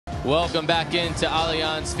Welcome back into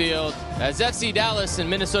Allianz Field as FC Dallas and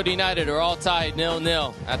Minnesota United are all tied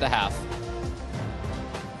 0-0 at the half.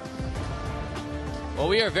 Well,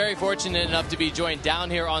 we are very fortunate enough to be joined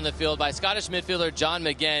down here on the field by Scottish midfielder John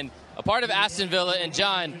McGinn, a part of Aston Villa. And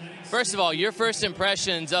John, first of all, your first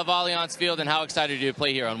impressions of Allianz Field and how excited are you to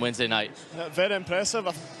play here on Wednesday night? Very impressive.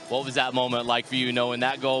 What was that moment like for you, knowing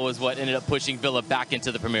that goal was what ended up pushing Villa back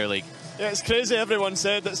into the Premier League? Yeah, it's crazy. Everyone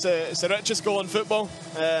said it's the richest goal in football.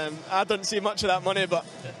 I didn't see much of that money, but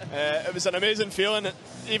it was an amazing feeling,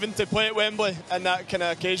 even to play at Wembley in that kind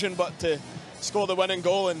of occasion, but to score the winning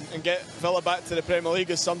goal and get Villa back to the Premier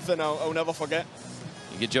League is something I'll never forget.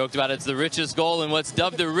 You get joked about it's the richest goal in what's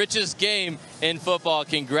dubbed the richest game in football.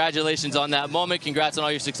 Congratulations on that moment. Congrats on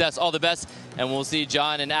all your success. All the best. And we'll see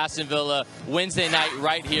John and Aston Villa Wednesday night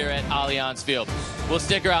right here at Allianz Field. We'll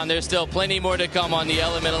stick around. There's still plenty more to come on the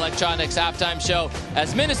Element Electronics halftime show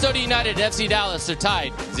as Minnesota United and FC Dallas are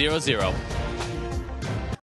tied 0-0.